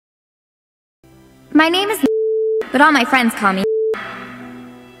My name is but all my friends call me.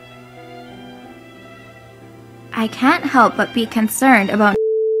 I can't help but be concerned about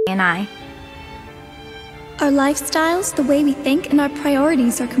and I. Our lifestyles, the way we think, and our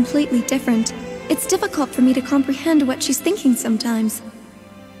priorities are completely different. It's difficult for me to comprehend what she's thinking sometimes.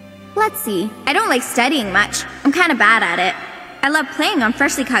 Let's see. I don't like studying much. I'm kinda bad at it. I love playing on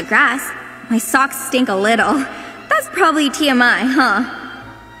freshly cut grass. My socks stink a little. That's probably TMI, huh?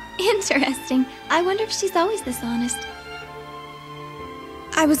 Interesting. I wonder if she's always this honest.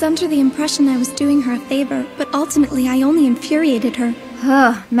 I was under the impression I was doing her a favor, but ultimately I only infuriated her.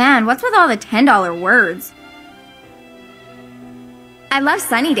 Ugh, man, what's with all the $10 words? I love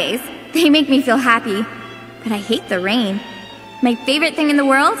sunny days. They make me feel happy. But I hate the rain. My favorite thing in the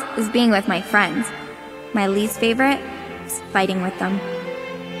world is being with my friends. My least favorite is fighting with them.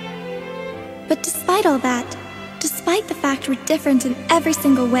 But despite all that, despite the fact we're different in every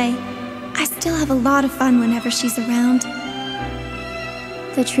single way, I still have a lot of fun whenever she's around.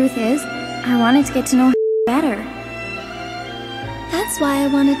 The truth is, I wanted to get to know her better. That's why I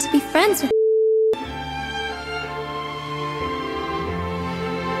wanted to be friends with her.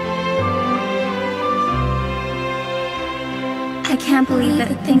 I can't believe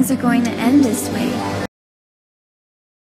that things are going to end this way.